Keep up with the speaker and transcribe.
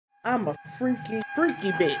I'm a freaky,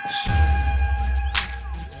 freaky bitch.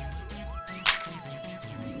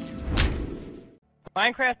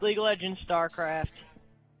 Minecraft, League of Legends, StarCraft,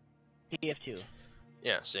 TF2.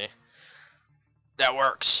 Yeah, see? That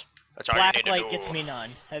works. That's all you need to do. Blacklight gets me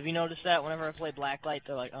none. Have you noticed that? Whenever I play Blacklight,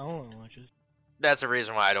 they're like, oh, watch this. That's the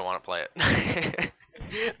reason why I don't want to play it.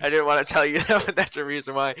 I didn't want to tell you that, but that's the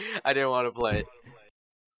reason why I didn't want to play it.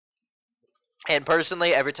 And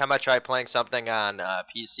personally, every time I try playing something on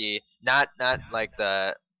PC, not like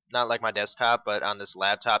my desktop, but on this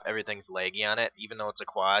laptop, everything's laggy on it, even though it's a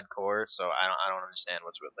quad core. So I don't understand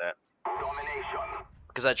what's with that.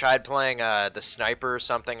 Because I tried playing the sniper or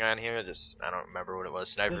something on here. I don't remember what it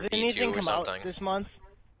was. Sniper Does V2 anything or come something. out this month?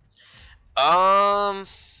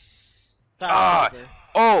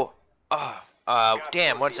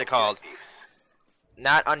 Damn, what's it called?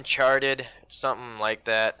 Not Uncharted, something like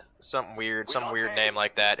that. Some weird name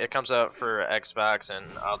like that. It comes out for Xbox and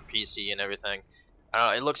PC and everything. I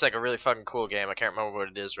don't know, it looks like a really fucking cool game. I can't remember what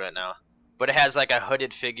it is right now. But it has like a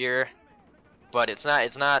hooded figure, but it's not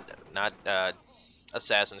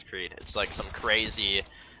Assassin's Creed. It's like some crazy,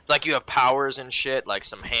 it's like you have powers and shit, like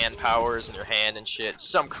some hand powers in your hand and shit.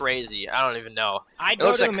 Some crazy, I don't even know. I'd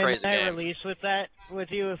go to a midnight release with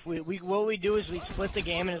you. If what we do is we split the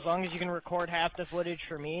game, and as long as you can record half the footage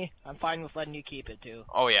for me, I'm fine with letting you keep it too.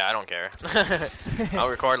 Oh yeah, I don't care. I'll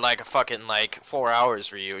record like a fucking 4 hours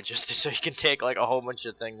for you, just so you can take like a whole bunch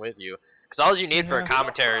of thing with you. Because all you need for a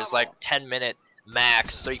commentary is like 10-minute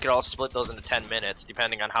max, so you could all split those into 10 minutes,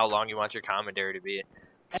 depending on how long you want your commentary to be.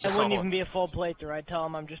 It wouldn't even be a full playthrough. I'd tell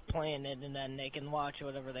them I'm just playing it, and then they can watch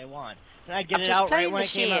whatever they want. And I'd get it out right when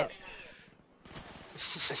it came out.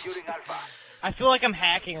 I feel like I'm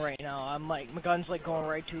hacking right now. I'm like, my gun's like going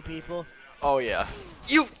right to people. Oh yeah.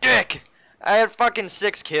 You dick! I had fucking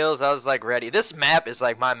 6 kills. I was like ready. This map is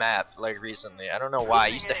like my map, like recently. I don't know why. I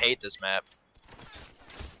used to hate this map.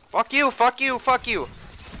 Fuck you, fuck you, fuck you.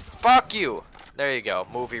 Fuck you. There you go.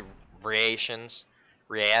 Movie reactions.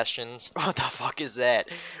 What the fuck is that?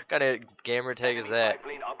 What kind of gamer tag is that?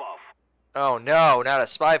 Oh no, not a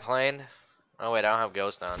spy plane. Oh wait, I don't have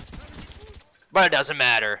Ghost on. But it doesn't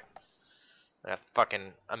matter. I have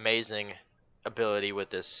fucking amazing ability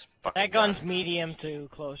with this fucking That gun's medium to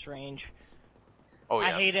close range. Oh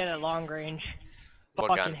yeah. I hate it at long range. What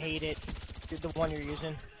fucking gun? hate it. The one you're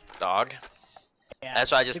using. Dog? Yeah.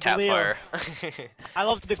 That's why I just tap fire. I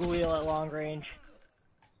love the wheel at long range.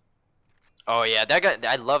 Oh yeah, that gun,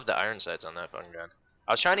 I love the iron sights on that fucking gun.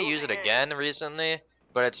 I was trying to use it again recently,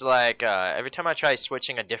 but it's like every time I try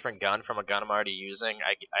switching a different gun from a gun I'm already using,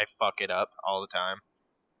 I fuck it up all the time.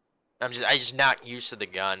 I'm just not used to the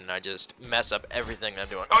gun, and I just mess up everything I'm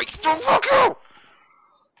doing. Oh, fuck you!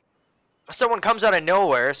 Someone comes out of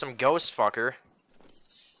nowhere, some ghost fucker.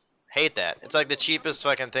 Hate that. It's like the cheapest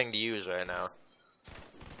fucking thing to use right now.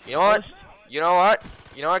 You know what? You know what?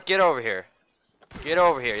 You know what? Get over here. Get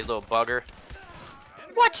over here, you little bugger.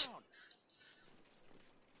 What?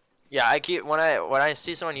 Yeah, I keep when I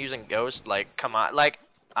see someone using Ghost, like, come on, like,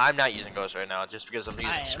 I'm not using Ghost right now just because I'm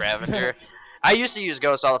using Scavenger. I used to use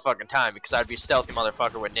Ghost all the fucking time because I'd be stealthy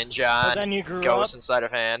motherfucker with Ninja on, then you grew Ghost up? inside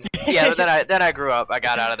of hand. Yeah, but then I grew up. I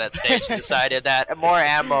got out of that stage and decided that more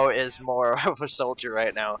ammo is more of a soldier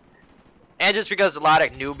right now. And just because a lot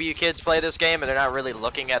of newbie kids play this game and they're not really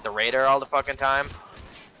looking at the radar all the fucking time.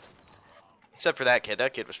 Except for that kid.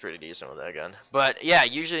 That kid was pretty decent with that gun. But yeah,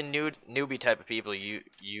 usually newbie type of people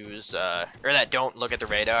use or that don't look at the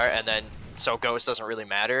radar, and then so Ghost doesn't really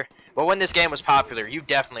matter. But when this game was popular, you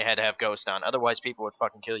definitely had to have Ghost on, otherwise people would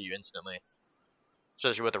fucking kill you instantly.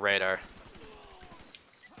 Especially with the radar.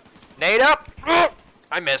 Nade up!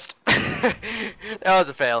 I missed. That was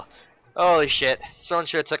a fail. Holy shit. Someone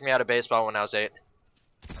should have took me out of baseball when I was 8.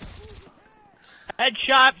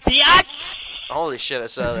 Headshot, biatch! Holy shit, I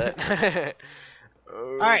saw that.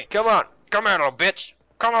 Alright. Come on, little bitch.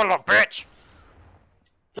 Come on, little bitch.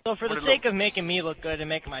 So for the sake of making me look good and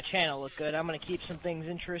making my channel look good, I'm gonna keep some things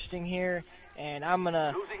interesting here, and I'm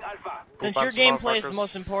gonna, since your gameplay is the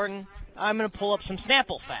most important, I'm gonna pull up some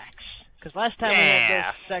Snapple facts. Because last time we had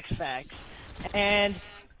those sex facts. And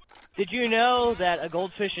did you know that a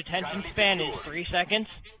goldfish attention span is 3 seconds?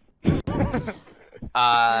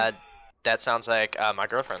 That sounds like my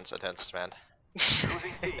girlfriend's attention span.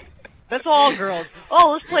 That's all girls.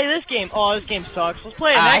 Oh, let's play this game. Oh, this game sucks. Let's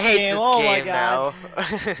play the next game. Oh my god.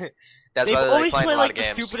 That's They why they always playing play a lot like of the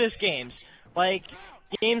games. stupidest games. Like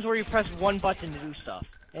games where you press one button to do stuff.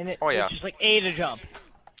 And it's just like A to jump.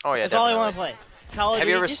 Oh yeah, That's all I want to play. Call of have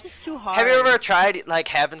Duty, you ever this is too hard. have you ever tried like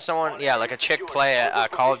having someone, yeah, like a chick play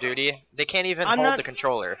Call of Duty? They can't even hold the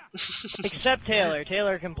controller. Except Taylor.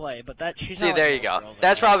 Taylor can play, but she's not. See, like there you go. girls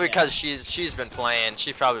That's like probably that. because she's been playing.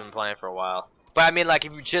 She's probably been playing for a while. But I mean, like,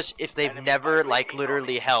 if they've never like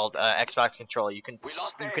literally held Xbox controller, you can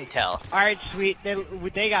tell. All right, sweet.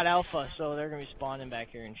 They got alpha, so they're gonna be spawning back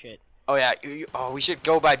here and shit. Oh yeah. Oh, we should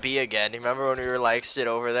go by B again. You remember when we were like sit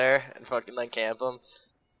over there and fucking like camp them?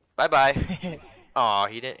 Bye bye. Oh,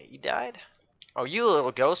 he didn't. He died. Oh, you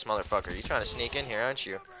little ghost motherfucker. You trying to sneak in here, aren't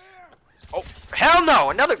you? Oh, hell no!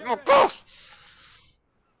 Another ghost!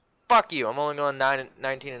 Fuck you. I'm only going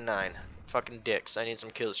 19 and 9. Fucking dicks. I need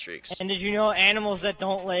some kill streaks. And did you know animals that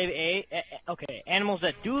don't lay animals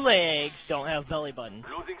that do lay eggs don't have belly buttons?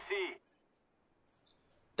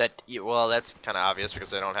 Well, that's kind of obvious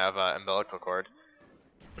because they don't have umbilical cord.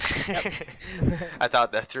 Yep. I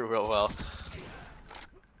thought that through real well.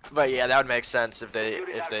 But yeah, that would make sense if they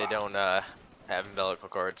don't have umbilical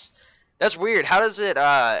cords. That's weird. How does it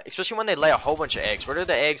especially when they lay a whole bunch of eggs? Where do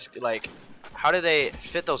the eggs like? How do they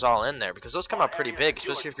fit those all in there? Because those come out pretty big,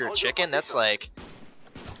 especially if you're a chicken. That's like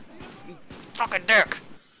fucking dick.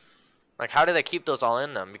 Like, how do they keep those all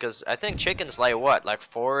in them? Because I think chickens lay what, like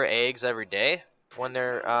 4 eggs every day when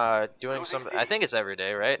they're doing some. I think it's every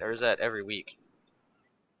day, right? Or is that every week?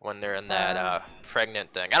 When they're in that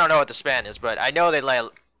pregnant thing. I don't know what the span is, but I know they lay a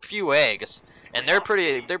few eggs, and they're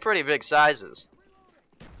pretty big sizes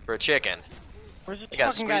for a chicken. You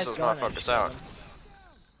gotta squeeze those motherfuckers out.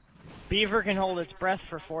 Beaver can hold its breath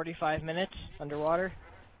for 45 minutes underwater.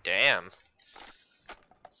 Damn.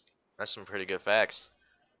 That's some pretty good facts.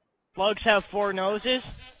 Bugs have 4 noses.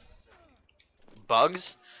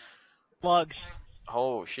 Bugs? Bugs.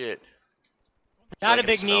 Oh shit. Not a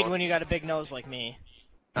big need when you got a big nose like me.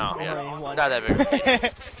 Oh yeah. Not that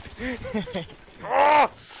big.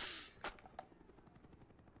 Oh!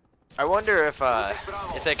 I wonder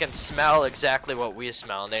if they can smell exactly what we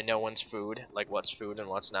smell and they know when's food, like what's food and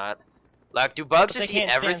what's not. Like, do bugs just eat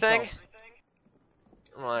everything?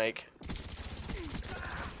 Like,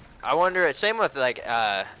 I wonder. Same with like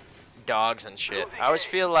dogs and shit. I always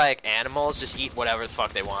feel like animals just eat whatever the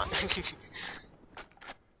fuck they want.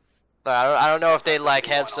 I don't know if they like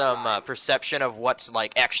have some perception of what's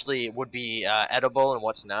like actually would be edible and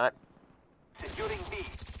what's not.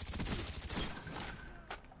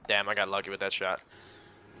 Damn, I got lucky with that shot.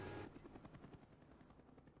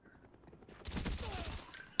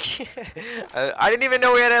 I didn't even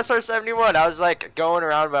know we had SR-71. I was like going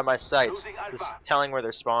around by my sights, just telling where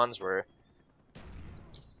their spawns were.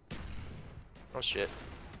 Oh shit.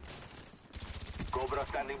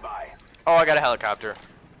 Oh, I got a helicopter.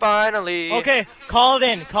 Finally. Okay, call it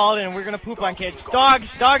in. Call it in. We're gonna poop on kids. Dogs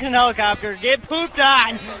in helicopter. Get pooped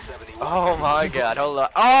on. Oh my god, hold on.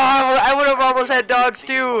 Oh, I would have almost had dogs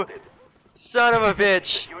too. Son of a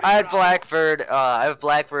bitch. I had Blackbird. I have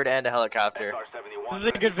Blackbird and a helicopter. This is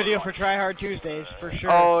a good video for TryHardTuesdays, for sure.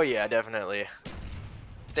 Oh yeah, definitely.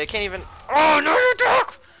 They can't even. Oh no, you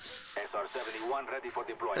dog!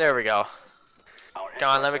 There we go. Come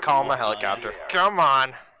on, let me call my helicopter. Come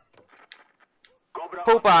on.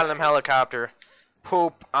 Poop on them, helicopter.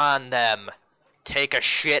 Poop on them. Take a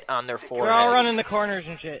shit on their foreheads. We're all running the corners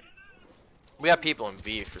and shit. We got people in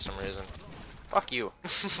B for some reason. Fuck you.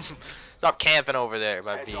 Stop camping over there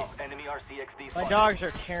by B. My dogs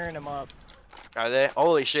are tearing them up. Are they?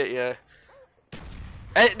 Holy shit, yeah.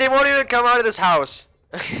 Hey, they won't even come out of this house.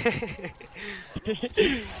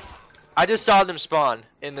 I just saw them spawn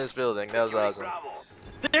in this building. That was awesome.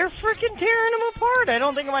 They're freaking tearing them apart. I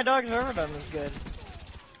don't think my dogs have ever done this good.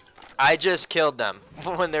 I just killed them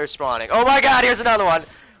when they're spawning. Oh my god, here's another one.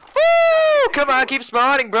 Woo! Come on, keep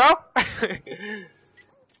spawning, bro.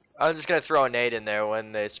 I'm just gonna throw a nade in there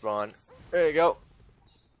when they spawn. There you go.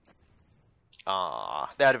 Aw,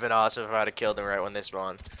 that'd have been awesome if I'd have killed them right when they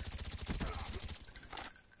spawn.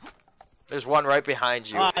 There's one right behind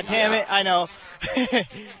you. Aw, damn it, I know. He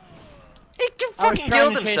fucking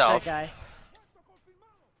killed himself.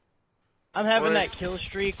 I'm having that kill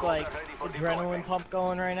streak, like, adrenaline pump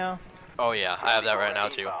going right now. Oh yeah, I have that right now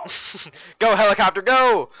too. Go helicopter,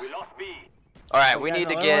 go! Alright, we need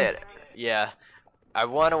to get... Yeah. I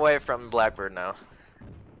won away from Blackbird now.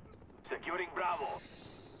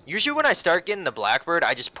 Usually when I start getting the Blackbird,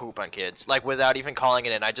 I just poop on kids. Like, without even calling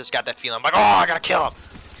it in. I just got that feeling. I'm like, oh, I gotta kill him!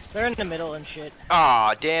 They're in the middle and shit.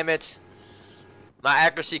 Aw, damn it. My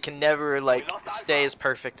accuracy can never, like, stay as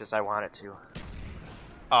perfect as I want it to.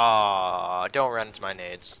 Aw, don't run into my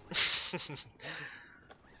nades.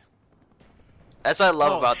 That's what I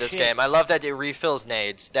love about this game. I love that it refills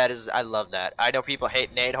nades. I love that. I know people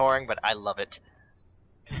hate nade whoring, but I love it.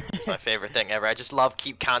 It's my favorite thing ever. I just love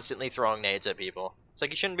constantly throwing nades at people. It's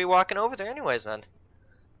like you shouldn't be walking over there anyways then.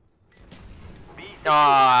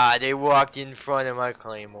 Ah, they walked in front of my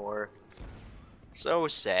claymore. So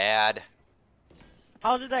sad.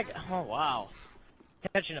 How did that go? Oh, wow.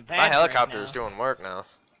 Catching a bad My helicopter right is doing work now.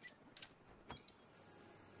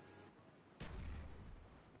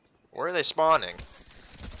 Where are they spawning?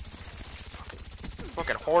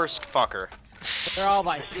 Fucking horse fucker. They're all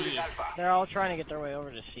by C. They're all trying to get their way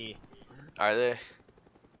over to C. Are they?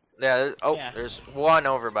 Yeah, Yeah. There's one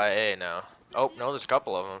over by A now. Oh, no, there's a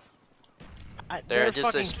couple of them. They're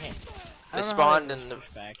just fucking they spawned in the...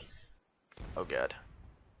 back. Oh god.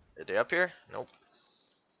 Are they up here? Nope.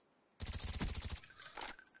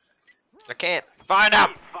 I can't find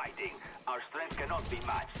them! Our strength cannot be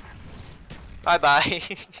matched. Bye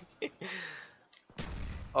bye.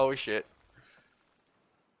 Oh shit.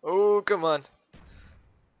 Oh, come on.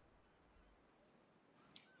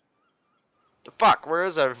 The fuck? Where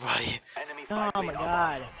is everybody? Oh my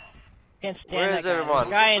god. Can't stand Where that is guy. everyone?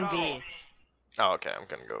 Guy in B. Oh, okay. I'm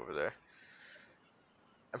gonna go over there.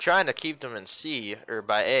 I'm trying to keep them in C, or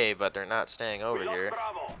by A, but they're not staying over here.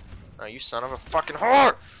 Oh, you son of a fucking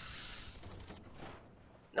whore!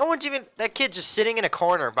 No one's even... That kid's just sitting in a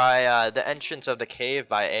corner by the entrance of the cave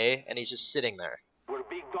by A, and he's just sitting there. We're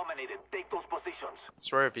being dominated. Take those positions. I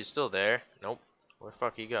swear if he's still there. Nope. Where the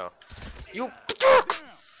fuck he go? You...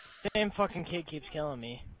 Same fucking kid keeps killing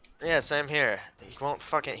me. Yeah, same here. He won't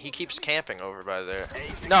fucking... He keeps camping over by there.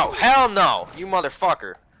 No! Hell no! You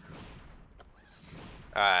motherfucker!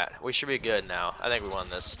 Alright, we should be good now. I think we won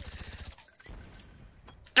this.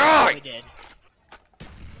 We did.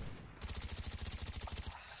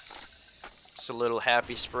 Just a little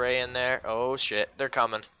happy spray in there. Oh shit, they're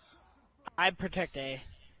coming. I'd protect A.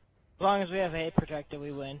 As long as we have A protected,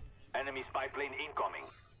 we win. Enemy spy plane incoming.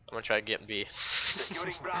 I'm gonna try to get in B.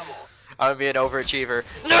 Securing Bravo. I'm gonna be an overachiever.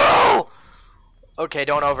 No! Okay,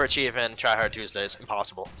 don't overachieve in TryHardTuesdays.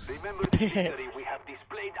 Impossible. Remember the victory. We have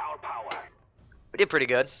displayed our power. We did pretty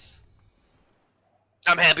good.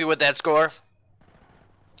 I'm happy with that score.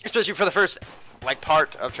 Especially for the first, like,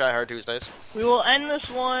 part of TryHardTuesdays. We will end this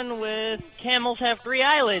one with camels have 3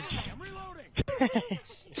 eyelids.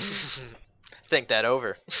 Think that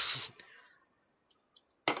over.